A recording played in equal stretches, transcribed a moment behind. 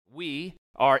We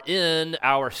are in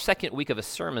our second week of a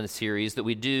sermon series that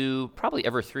we do probably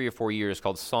every 3 or 4 years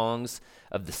called Songs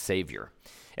of the Savior.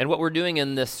 And what we're doing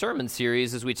in this sermon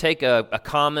series is we take a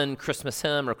common Christmas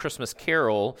hymn or Christmas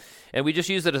carol, and we just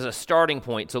use it as a starting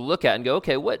point to look at and go,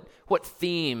 okay, what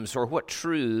themes or what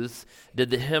truths did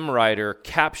the hymn writer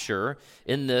capture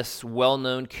in this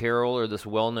well-known carol or this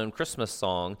well-known Christmas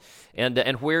song, and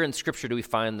where in Scripture do we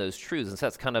find those truths? And so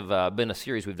that's kind of been a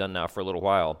series we've done now for a little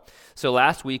while. So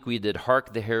last week we did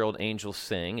Hark the Herald Angels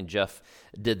Sing, and Jeff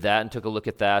did that and took a look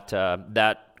at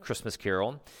that Christmas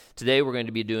carol. Today we're going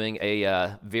to be doing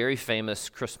a very famous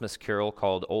Christmas carol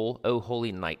called O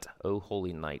Holy Night, O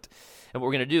Holy Night. And what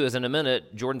we're going to do is in a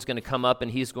minute, Jordan's going to come up and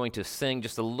he's going to sing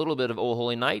just a little bit of O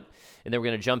Holy Night, and then we're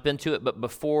going to jump into it. But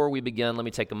before we begin, let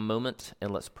me take a moment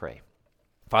and let's pray.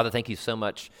 Father, thank you so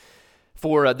much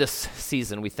for this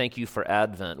season. We thank you for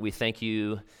Advent. We thank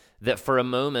you that for a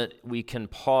moment we can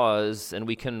pause and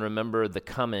we can remember the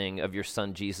coming of your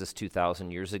Son Jesus 2,000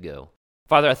 years ago.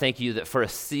 Father, I thank you that for a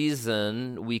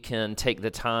season we can take the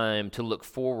time to look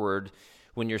forward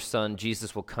when your Son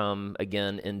Jesus will come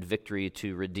again in victory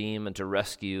to redeem and to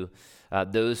rescue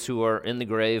those who are in the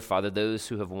grave, Father, those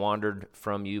who have wandered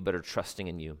from you but are trusting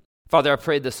in you. Father, I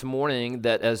pray this morning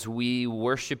that as we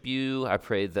worship you, I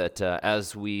pray that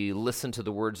as we listen to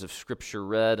the words of Scripture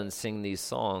read and sing these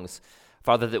songs,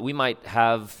 Father, that we might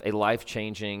have a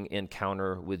life-changing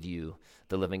encounter with you,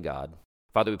 the living God.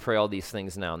 Father, we pray all these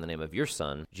things now in the name of your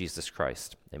Son, Jesus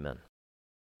Christ. Amen.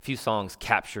 A few songs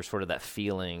capture sort of that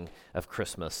feeling of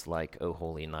Christmas, like O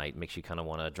Holy Night. Makes you kind of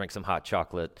want to drink some hot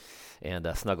chocolate and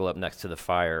snuggle up next to the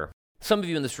fire. Some of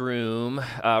you in this room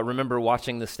remember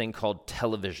watching this thing called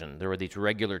television. There were these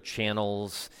regular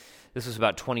channels. This was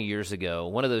about 20 years ago.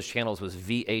 One of those channels was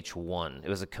VH1. It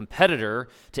was a competitor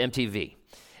to MTV.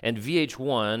 And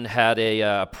VH1 had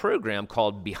a program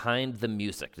called Behind the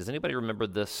Music. Does anybody remember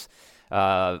this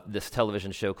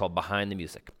television show called Behind the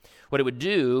Music? What it would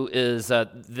do is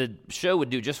the show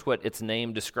would do just what its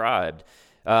name described.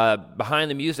 Behind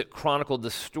the Music chronicled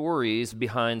the stories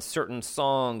behind certain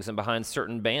songs and behind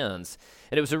certain bands.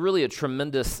 And it was really a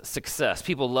tremendous success.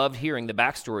 People loved hearing the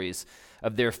backstories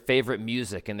of their favorite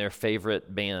music and their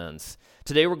favorite bands.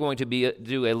 Today we're going to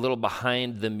do a little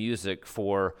behind the music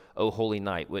for O Holy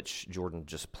Night, which Jordan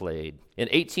just played. In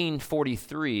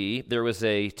 1843, there was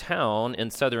a town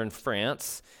in southern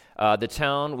France. The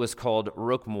town was called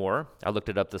Roquemaure. I looked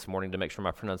it up this morning to make sure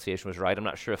my pronunciation was right. I'm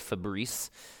not sure if Fabrice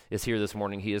is here this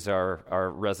morning. He is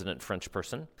our resident French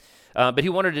person. But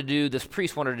this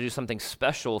priest wanted to do something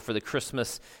special for the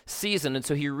Christmas season, and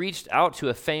so he reached out to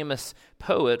a famous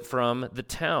poet from the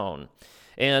town.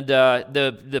 And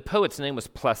the poet's name was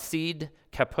Placide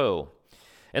Cappeau.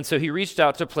 And so he reached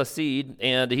out to Placide,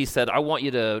 and he said, I want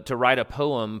you to write a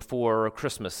poem for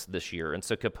Christmas this year. And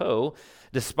so Cappeau,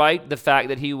 despite the fact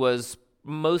that he was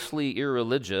mostly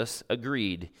irreligious,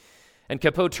 agreed. And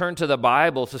Cappeau turned to the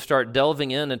Bible to start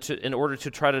delving in order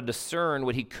to try to discern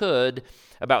what he could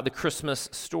about the Christmas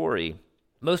story.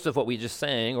 Most of what we just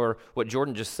sang, or what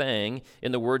Jordan just sang,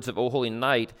 in the words of O Holy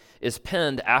Night, is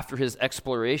penned after his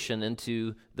exploration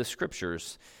into the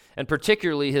Scriptures, and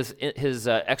particularly his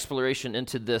exploration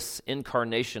into this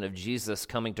incarnation of Jesus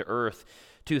coming to earth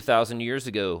 2,000 years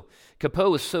ago.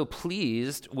 Cappeau was so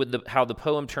pleased with how the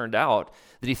poem turned out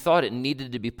that he thought it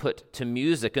needed to be put to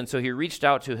music, and so he reached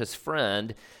out to his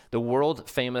friend, the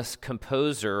world-famous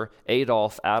composer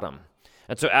Adolphe Adam.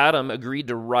 And so Adam agreed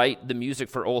to write the music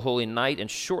for O Holy Night, and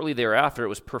shortly thereafter it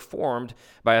was performed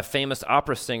by a famous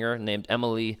opera singer named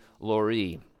Emily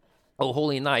Laurie. O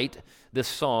Holy Night, this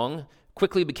song,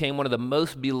 quickly became one of the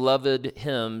most beloved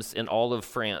hymns in all of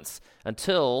France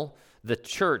until the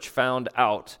church found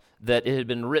out that it had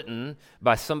been written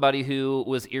by somebody who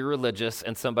was irreligious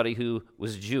and somebody who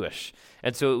was Jewish.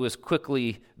 And so it was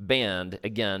quickly banned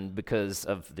again because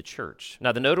of the church.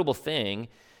 Now, the notable thing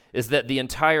is that the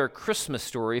entire Christmas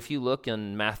story, if you look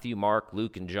in Matthew, Mark,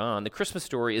 Luke, and John, the Christmas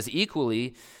story is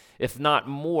equally, if not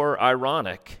more,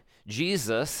 ironic.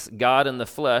 Jesus, God in the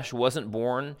flesh, wasn't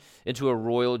born into a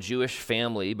royal Jewish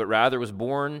family, but rather was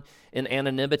born in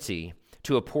anonymity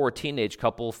to a poor teenage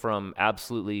couple from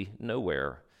absolutely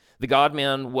nowhere. The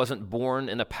God-man wasn't born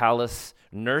in a palace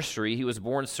nursery. He was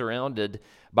born surrounded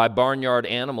by barnyard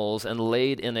animals and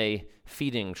laid in a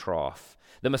feeding trough.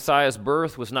 The Messiah's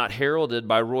birth was not heralded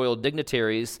by royal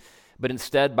dignitaries, but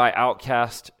instead by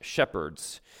outcast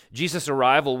shepherds. Jesus'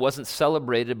 arrival wasn't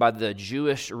celebrated by the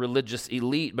Jewish religious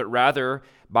elite, but rather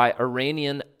by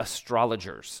Iranian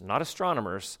astrologers, not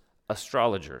astronomers,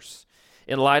 astrologers.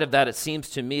 In light of that, it seems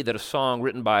to me that a song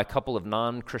written by a couple of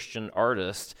non-Christian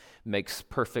artists makes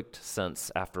perfect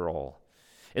sense after all.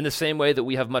 In the same way that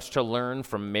we have much to learn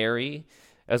from Mary,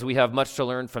 as we have much to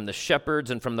learn from the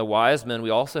shepherds and from the wise men, we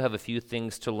also have a few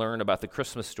things to learn about the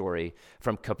Christmas story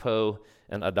from Capo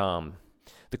and Adam.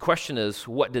 The question is,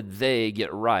 what did they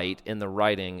get right in the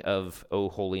writing of O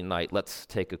Holy Night? Let's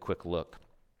take a quick look.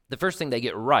 The first thing they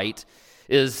get right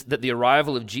is that the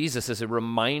arrival of Jesus is a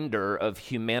reminder of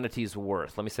humanity's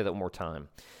worth. Let me say that one more time.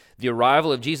 The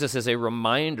arrival of Jesus is a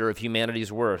reminder of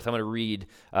humanity's worth. I'm going to read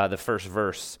the first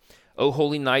verse. O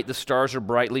holy night, the stars are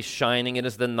brightly shining. It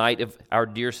is the night of our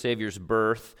dear Savior's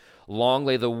birth. Long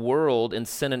lay the world in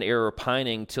sin and error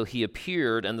pining till he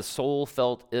appeared and the soul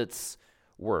felt its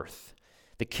worth.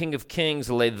 The King of Kings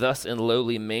lay thus in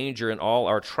lowly manger in all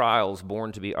our trials,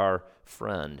 born to be our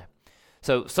friend.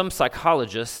 So some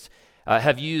psychologists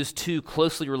have used two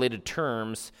closely related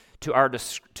terms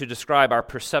to describe our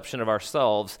perception of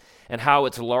ourselves and how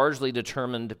it's largely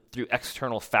determined through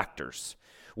external factors.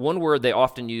 One word they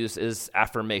often use is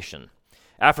affirmation.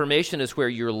 Affirmation is where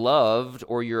you're loved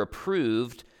or you're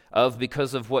approved of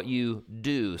because of what you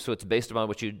do, so it's based upon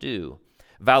what you do.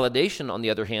 Validation, on the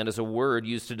other hand, is a word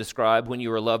used to describe when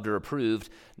you are loved or approved,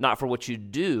 not for what you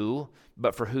do,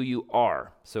 but for who you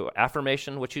are. So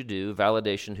affirmation, what you do;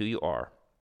 validation, who you are.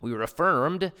 We were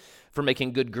affirmed for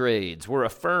making good grades. We're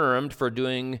affirmed for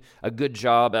doing a good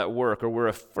job at work, or we're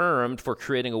affirmed for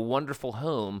creating a wonderful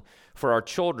home for our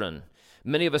children.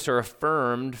 Many of us are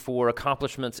affirmed for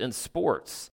accomplishments in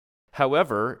sports.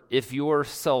 However, if your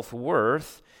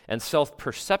self-worth and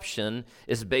self-perception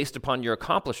is based upon your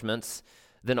accomplishments,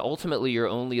 then ultimately you're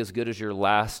only as good as your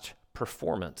last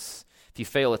performance. If you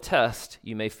fail a test,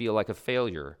 you may feel like a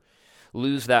failure.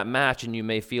 Lose that match and you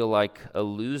may feel like a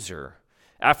loser.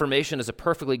 Affirmation is a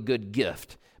perfectly good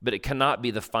gift, but it cannot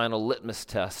be the final litmus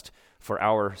test for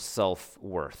our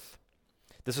self-worth.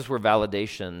 This is where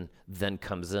validation then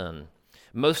comes in.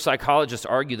 Most psychologists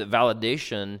argue that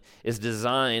validation is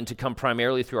designed to come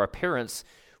primarily through our parents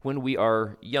when we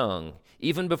are young,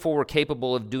 even before we're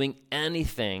capable of doing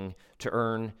anything to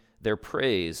earn their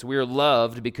praise. We are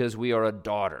loved because we are a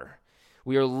daughter.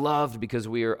 We are loved because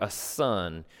we are a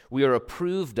son. We are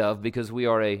approved of because we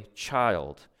are a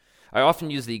child. I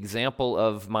often use the example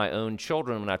of my own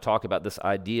children when I talk about this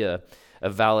idea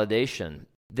of validation.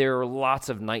 There are lots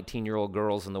of 19-year-old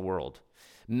girls in the world.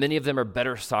 Many of them are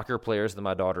better soccer players than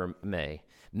my daughter May.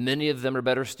 Many of them are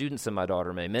better students than my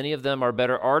daughter May. Many of them are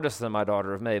better artists than my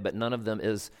daughter May, but none of them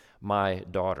is my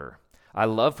daughter. I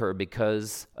love her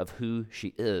because of who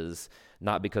she is,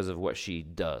 not because of what she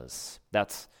does.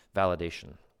 That's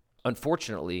validation.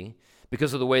 Unfortunately,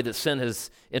 because of the way that sin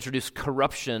has introduced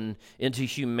corruption into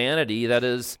humanity, that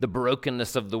is, the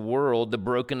brokenness of the world, the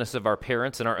brokenness of our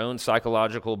parents, and our own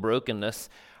psychological brokenness,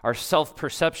 our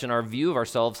self-perception, our view of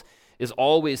ourselves is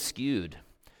always skewed.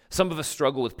 Some of us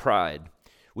struggle with pride.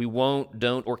 We won't,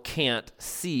 don't, or can't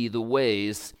see the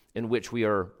ways in which we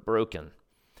are broken.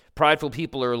 Prideful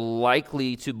people are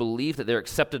likely to believe that they're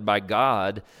accepted by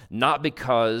God, not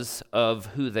because of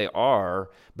who they are,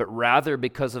 but rather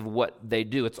because of what they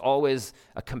do. It's always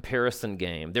a comparison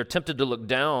game. They're tempted to look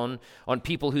down on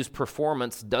people whose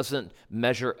performance doesn't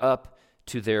measure up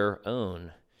to their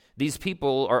own. These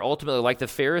people are ultimately like the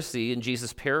Pharisee in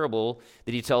Jesus' parable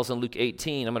that he tells in Luke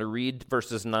 18. I'm going to read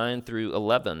verses 9 through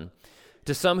 11.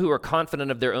 To some who are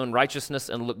confident of their own righteousness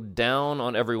and look down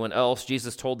on everyone else,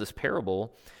 Jesus told this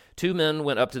parable. 2 men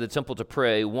went up to the temple to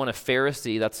pray, one a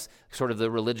Pharisee, that's sort of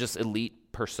the religious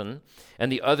elite person,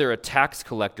 and the other a tax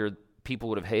collector. People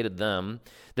would have hated them.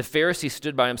 The Pharisee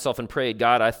stood by himself and prayed,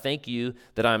 God, I thank you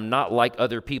that I'm not like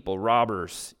other people,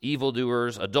 robbers,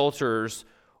 evildoers, adulterers,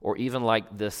 or even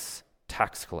like this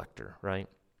tax collector, right?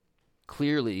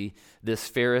 Clearly, this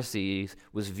Pharisee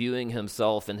was viewing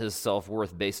himself and his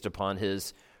self-worth based upon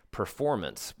his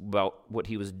performance, about what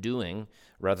he was doing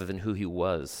rather than who he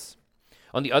was.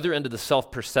 On the other end of the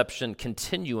self-perception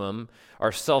continuum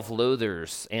are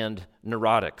self-loathers and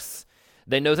neurotics.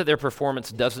 They know that their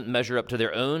performance doesn't measure up to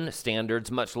their own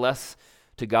standards, much less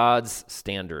to God's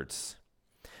standards.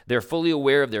 They're fully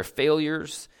aware of their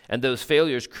failures, and those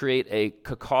failures create a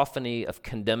cacophony of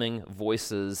condemning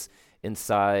voices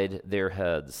inside their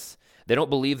heads. They don't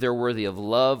believe they're worthy of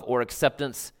love or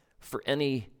acceptance for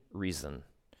any reason.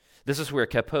 This is where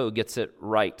Capo gets it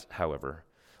right, however.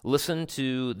 Listen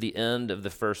to the end of the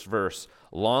first verse.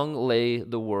 Long lay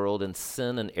the world in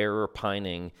sin and error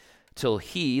pining, till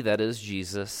he, that is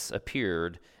Jesus,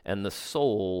 appeared, and the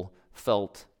soul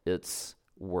felt its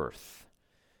worth.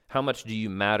 How much do you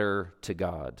matter to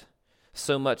God?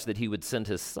 So much that he would send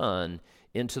his son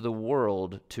into the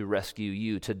world to rescue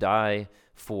you, to die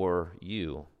for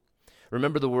you.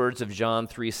 Remember the words of John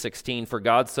 3:16, "For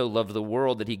God so loved the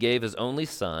world that he gave his only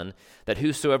Son, that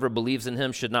whosoever believes in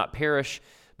him should not perish,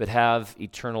 but have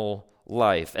eternal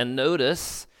life." And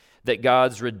notice that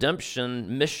God's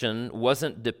redemption mission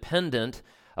wasn't dependent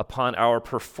upon our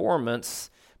performance,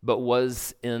 but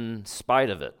was in spite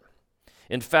of it.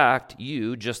 In fact,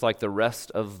 you, just like the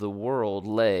rest of the world,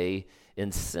 lay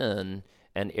in sin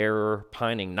and error,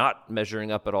 pining, not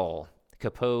measuring up at all.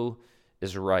 Capot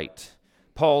is right.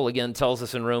 Paul again tells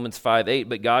us in Romans 5:8,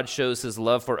 "But God shows his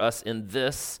love for us in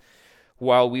this,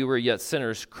 while we were yet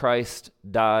sinners, Christ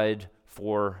died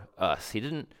for us." He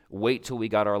didn't wait till we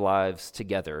got our lives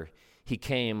together. He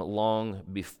came long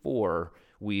before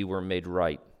we were made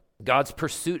right. God's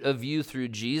pursuit of you through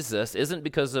Jesus isn't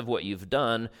because of what you've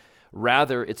done.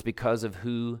 Rather, it's because of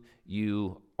who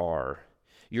you are.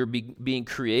 You're being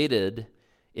created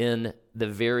in the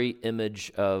very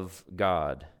image of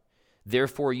God.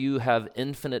 Therefore, you have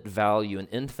infinite value and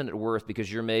infinite worth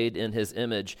because you're made in his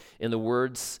image. In the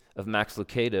words of Max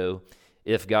Lucado,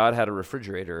 if God had a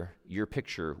refrigerator, your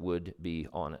picture would be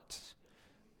on it.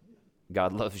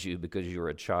 God loves you because you're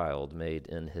a child made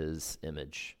in his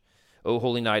image. O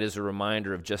Holy Night is a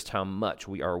reminder of just how much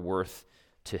we are worth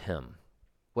to him.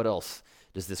 What else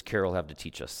does this carol have to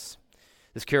teach us?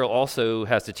 This carol also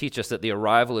has to teach us that the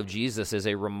arrival of Jesus is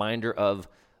a reminder of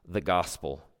the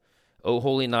gospel. O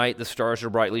holy night, the stars are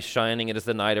brightly shining. It is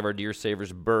the night of our dear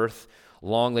Savior's birth.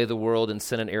 Long lay the world in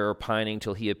sin and error pining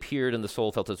till he appeared and the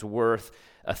soul felt its worth.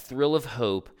 A thrill of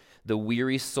hope, the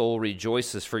weary soul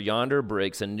rejoices, for yonder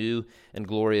breaks a new and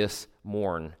glorious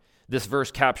morn. This verse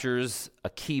captures a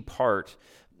key part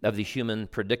of the human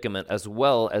predicament as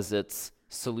well as its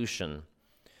solution.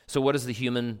 So what is the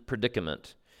human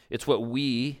predicament? It's what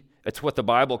the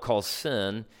Bible calls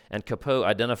sin, and Capot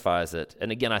identifies it.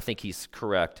 And again, I think he's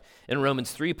correct. In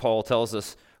Romans 3, Paul tells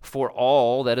us, "For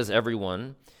all," that is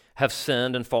everyone, "have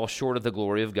sinned and fall short of the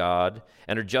glory of God,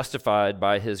 and are justified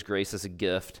by his grace as a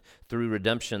gift through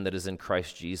redemption that is in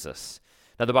Christ Jesus."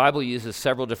 Now, the Bible uses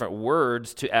several different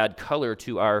words to add color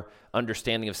to our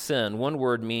understanding of sin. One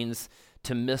word means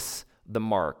to miss the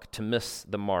mark, to miss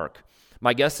the mark.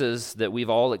 My guess is that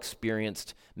we've all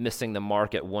experienced missing the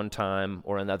mark at one time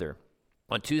or another.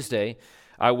 On Tuesday,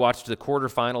 I watched the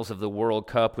quarterfinals of the World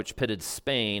Cup, which pitted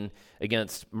Spain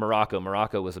against Morocco.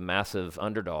 Morocco was a massive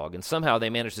underdog, and somehow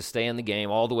they managed to stay in the game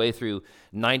all the way through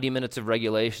 90 minutes of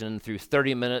regulation, through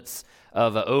 30 minutes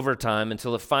of overtime,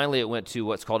 until finally it went to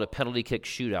what's called a penalty kick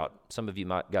shootout. Some of you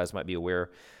guys might be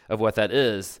aware of what that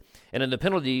is. And in the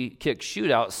penalty kick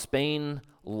shootout, Spain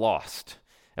lost.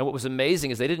 And what was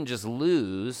amazing is they didn't just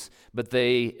lose, but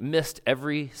they missed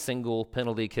every single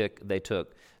penalty kick they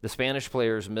took. The Spanish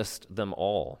players missed them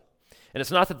all. And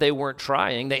it's not that they weren't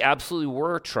trying. They absolutely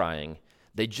were trying.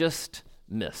 They just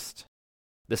missed.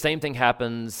 The same thing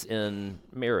happens in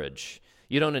marriage.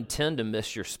 You don't intend to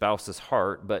miss your spouse's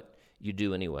heart, but you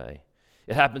do anyway.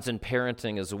 It happens in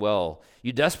parenting as well.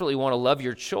 You desperately want to love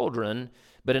your children,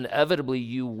 but inevitably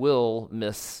you will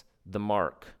miss the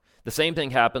mark. The same thing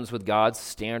happens with God's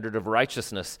standard of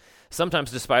righteousness.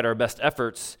 Sometimes, despite our best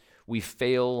efforts, we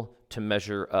fail to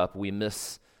measure up. We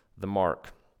miss the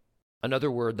mark.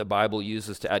 Another word the Bible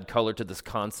uses to add color to this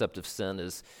concept of sin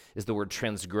is the word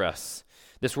transgress.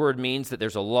 This word means that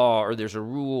there's a law or there's a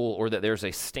rule or that there's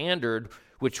a standard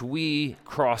which we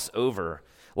cross over.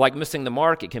 Like missing the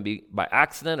mark, it can be by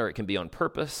accident or it can be on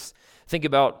purpose. Think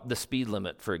about the speed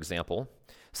limit, for example.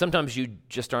 Sometimes you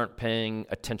just aren't paying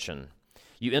attention.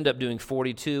 You end up doing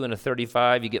 42 and a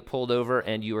 35, you get pulled over,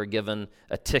 and you are given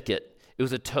a ticket. It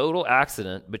was a total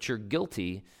accident, but you're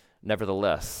guilty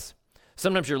nevertheless.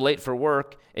 Sometimes you're late for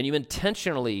work, and you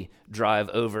intentionally drive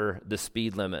over the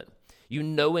speed limit. You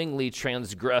knowingly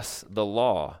transgress the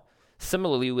law.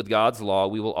 Similarly, with God's law,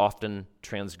 we will often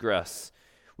transgress.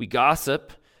 We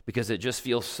gossip because it just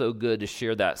feels so good to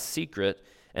share that secret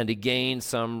and to gain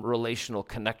some relational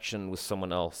connection with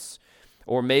someone else.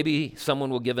 Or maybe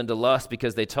someone will give in to lust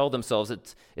because they tell themselves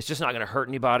it's just not going to hurt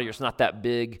anybody or it's not that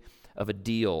big of a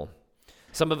deal.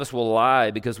 Some of us will lie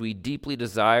because we deeply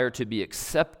desire to be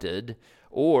accepted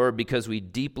or because we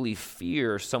deeply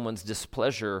fear someone's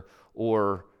displeasure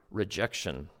or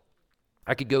rejection.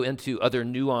 I could go into other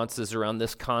nuances around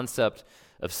this concept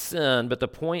of sin, but the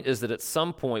point is that at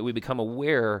some point we become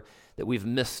aware that we've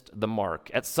missed the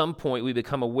mark. At some point we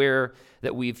become aware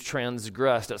that we've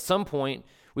transgressed. At some point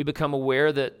we become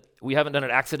aware that we haven't done it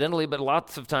accidentally, but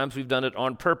lots of times we've done it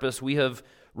on purpose. We have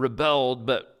rebelled,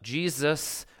 but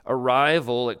Jesus'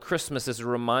 arrival at Christmas is a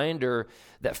reminder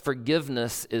that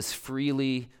forgiveness is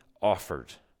freely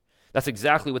offered. That's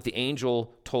exactly what the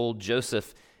angel told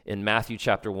Joseph in Matthew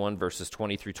chapter 1, verses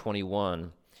 20 through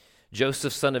 21.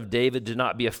 Joseph, son of David, do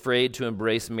not be afraid to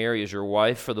embrace Mary as your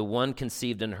wife, for the one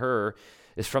conceived in her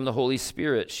is from the Holy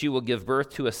Spirit. She will give birth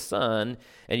to a son,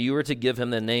 and you are to give him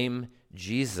the name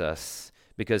Jesus,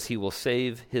 because he will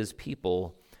save his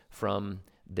people from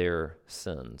their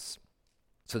sins."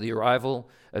 So the arrival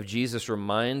of Jesus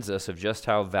reminds us of just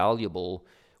how valuable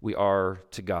we are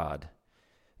to God.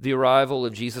 The arrival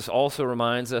of Jesus also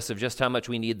reminds us of just how much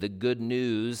we need the good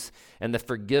news and the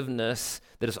forgiveness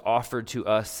that is offered to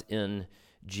us in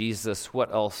Jesus.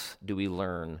 What else do we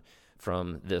learn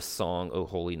from this song, O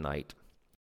Holy Night?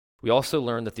 We also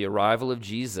learn that the arrival of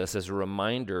Jesus is a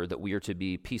reminder that we are to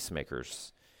be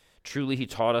peacemakers. Truly, he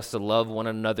taught us to love one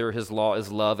another. His law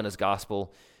is love, and his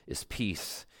gospel is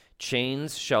peace.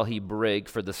 Chains shall he break,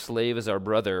 for the slave is our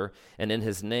brother, and in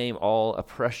his name all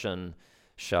oppression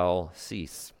shall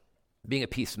cease. Being a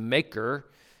peacemaker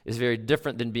is very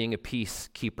different than being a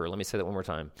peacekeeper. Let me say that one more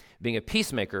time. Being a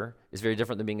peacemaker is very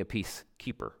different than being a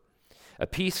peacekeeper. A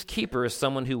peacekeeper is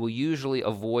someone who will usually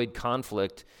avoid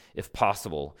conflict if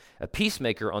possible. A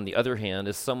peacemaker, on the other hand,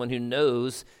 is someone who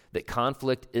knows that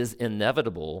conflict is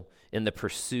inevitable in the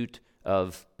pursuit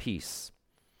of peace.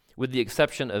 With the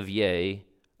exception of Ye,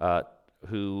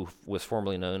 who was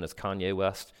formerly known as Kanye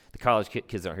West. The college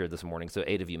kids aren't here this morning, so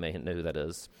 8 of you may know who that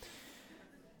is.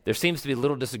 There seems to be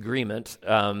little disagreement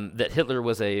that Hitler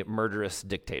was a murderous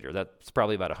dictator. That's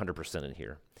probably about 100% in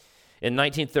here. In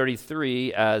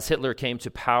 1933, as Hitler came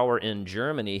to power in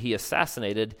Germany, he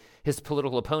assassinated his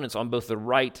political opponents on both the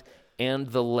right and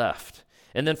the left.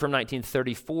 And then from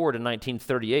 1934 to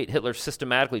 1938, Hitler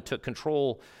systematically took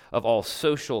control of all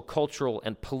social, cultural,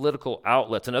 and political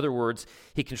outlets. In other words,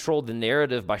 he controlled the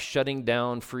narrative by shutting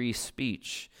down free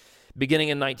speech. Beginning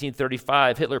in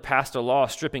 1935, Hitler passed a law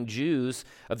stripping Jews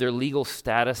of their legal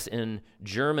status in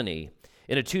Germany.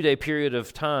 In a 2-day period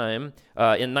of time,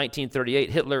 in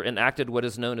 1938, Hitler enacted what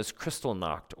is known as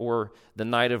Kristallnacht, or the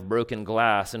Night of Broken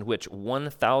Glass, in which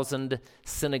 1,000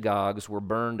 synagogues were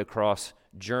burned across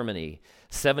Germany.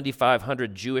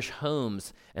 7,500 Jewish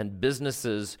homes and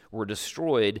businesses were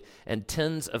destroyed, and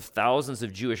tens of thousands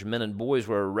of Jewish men and boys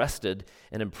were arrested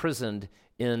and imprisoned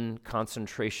in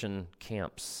concentration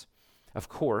camps. Of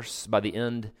course, by the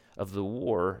end of the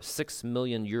war, 6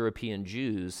 million European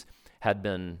Jews had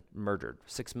been murdered.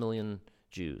 6 million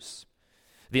Jews.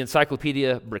 The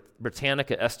Encyclopedia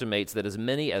Britannica estimates that as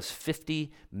many as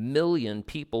 50 million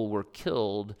people were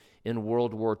killed in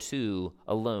World War II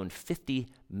alone. 50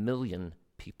 million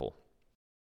people.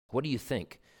 What do you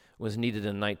think was needed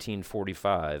in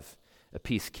 1945? A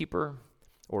peacekeeper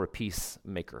or a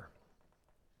peacemaker?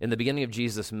 In the beginning of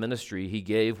Jesus' ministry, he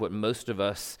gave what most of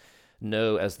us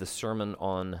know as the Sermon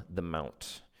on the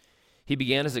Mount. He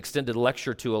began his extended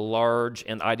lecture to a large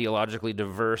and ideologically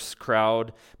diverse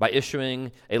crowd by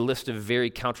issuing a list of very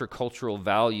countercultural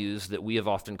values that we have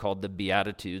often called the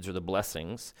Beatitudes or the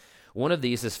blessings. One of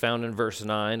these is found in verse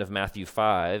 9 of Matthew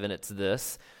 5, and it's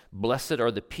this: "Blessed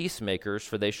are the peacemakers,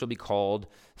 for they shall be called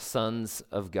sons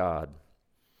of God."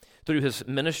 Through his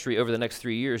ministry over the next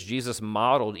 3 years, Jesus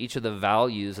modeled each of the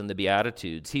values in the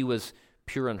Beatitudes. He was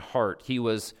pure in heart. He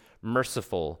was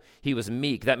merciful. He was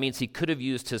meek. That means he could have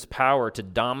used his power to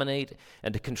dominate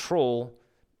and to control,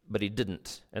 but he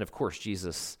didn't. And of course,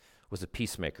 Jesus was a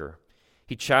peacemaker.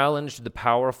 He challenged the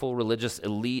powerful religious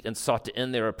elite and sought to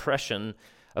end their oppression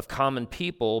of common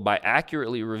people by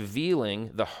accurately revealing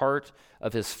the heart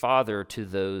of his Father to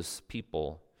those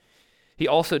people. He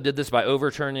also did this by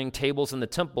overturning tables in the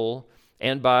temple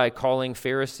and by calling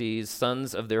Pharisees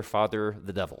sons of their father,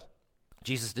 the devil.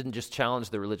 Jesus didn't just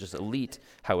challenge the religious elite,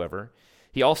 however.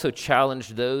 He also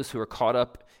challenged those who are caught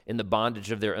up in the bondage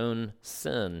of their own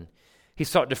sin. He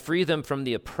sought to free them from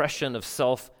the oppression of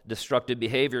self-destructive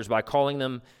behaviors by calling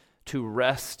them to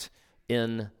rest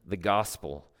in the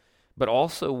gospel, but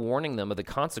also warning them of the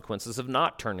consequences of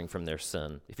not turning from their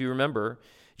sin. If you remember,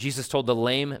 Jesus told the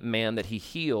lame man that he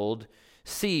healed,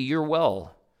 "See, you're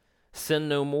well. Sin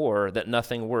no more, that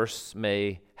nothing worse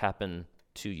may happen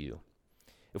to you."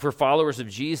 If we're followers of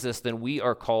Jesus, then we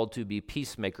are called to be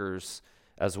peacemakers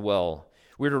as well.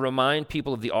 We're to remind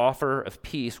people of the offer of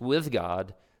peace with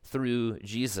God through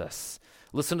Jesus.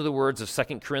 Listen to the words of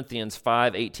 2 Corinthians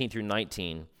 5:18 through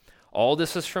 19. "All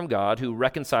this is from God, who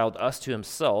reconciled us to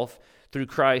himself through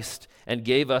Christ and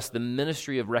gave us the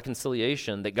ministry of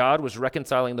reconciliation, that God was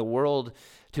reconciling the world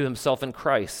to himself in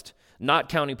Christ, not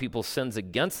counting people's sins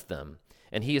against them,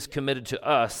 and he has committed to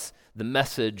us the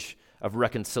message of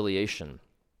reconciliation."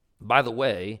 By the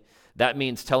way, that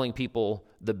means telling people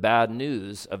the bad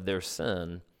news of their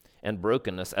sin and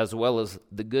brokenness, as well as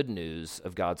the good news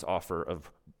of God's offer of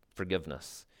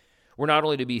forgiveness. We're not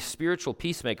only to be spiritual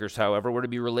peacemakers, however, we're to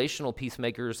be relational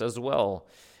peacemakers as well.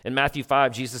 In Matthew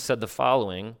 5, Jesus said the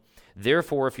following,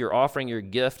 "Therefore, if you're offering your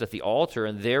gift at the altar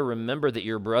and there remember that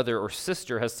your brother or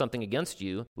sister has something against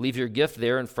you, leave your gift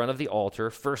there in front of the altar.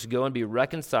 First go and be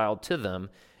reconciled to them,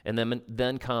 and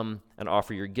then come and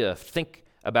offer your gift." Think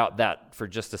about that for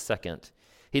just a second.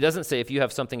 He doesn't say if you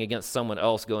have something against someone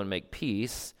else, go and make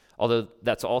peace, although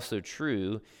that's also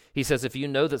true. He says if you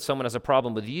know that someone has a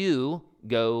problem with you,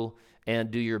 go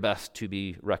and do your best to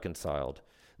be reconciled.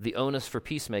 The onus for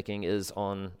peacemaking is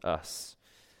on us.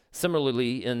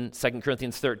 Similarly, in 2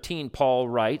 Corinthians 13, Paul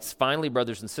writes, "Finally,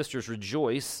 brothers and sisters,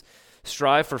 rejoice,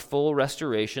 strive for full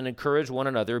restoration, encourage one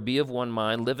another, be of one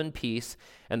mind, live in peace,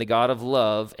 and the God of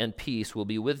love and peace will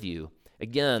be with you."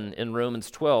 Again, in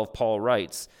Romans 12, Paul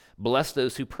writes, "Bless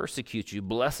those who persecute you,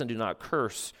 bless and do not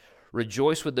curse.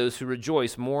 Rejoice with those who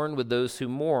rejoice, mourn with those who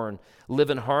mourn. Live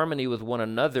in harmony with one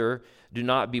another. Do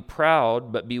not be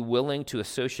proud, but be willing to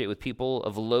associate with people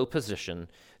of low position.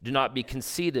 Do not be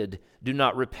conceited. Do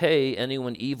not repay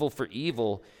anyone evil for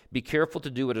evil. Be careful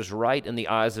to do what is right in the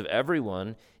eyes of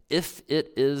everyone, if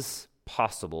it is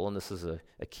possible," and this is a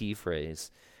key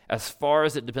phrase, "as far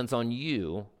as it depends on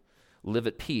you, live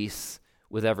at peace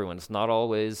with everyone." It's not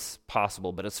always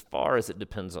possible, but as far as it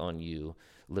depends on you,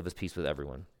 live at peace with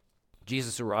everyone.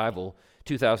 Jesus' arrival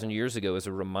 2,000 years ago is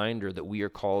a reminder that we are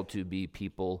called to be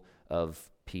people of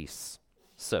peace.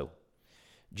 So,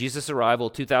 Jesus'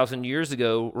 arrival 2,000 years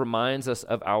ago reminds us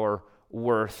of our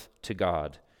worth to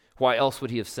God. Why else would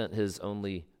he have sent his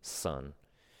only Son?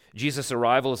 Jesus'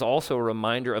 arrival is also a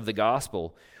reminder of the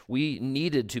gospel. We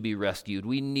needed to be rescued.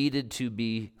 We needed to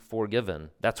be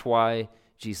forgiven. That's why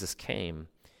Jesus came.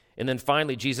 And then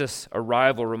finally, Jesus'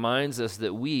 arrival reminds us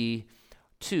that we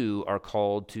too are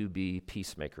called to be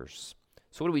peacemakers.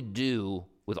 So what do we do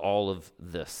with all of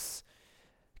this?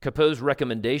 Capo's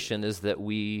recommendation is that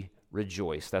we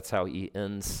rejoice. That's how he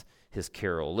ends his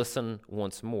carol. Listen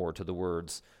once more to the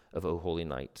words of O Holy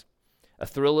Night. "A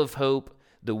thrill of hope,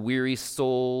 the weary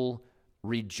soul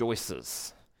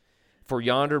rejoices. For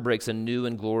yonder breaks a new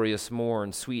and glorious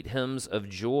morn. Sweet hymns of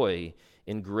joy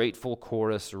in grateful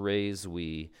chorus raise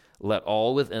we. Let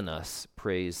all within us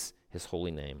praise his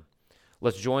holy name."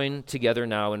 Let's join together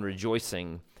now in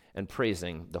rejoicing and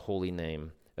praising the holy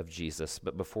name of Jesus.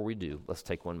 But before we do, let's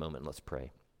take one moment and let's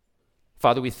pray.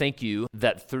 Father, we thank you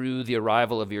that through the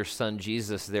arrival of your Son,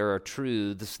 Jesus, there are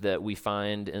truths that we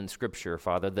find in Scripture,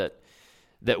 Father,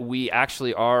 that we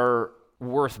actually are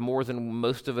worth more than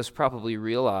most of us probably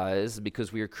realize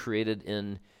because we are created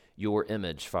in your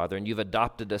image, Father, and you've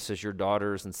adopted us as your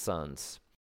daughters and sons.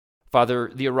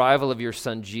 Father, the arrival of your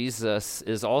Son, Jesus,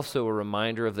 is also a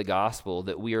reminder of the gospel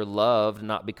that we are loved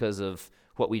not because of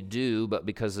what we do, but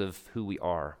because of who we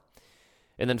are.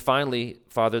 And then finally,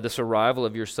 Father, this arrival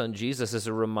of your Son, Jesus, is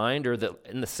a reminder that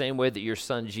in the same way that your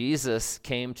Son, Jesus,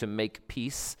 came to make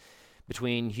peace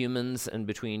between humans and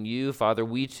between you, Father,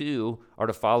 we too are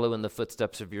to follow in the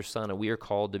footsteps of your Son, and we are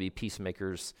called to be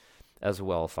peacemakers as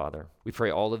well, Father. We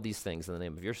pray all of these things in the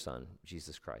name of your Son,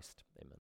 Jesus Christ. Amen.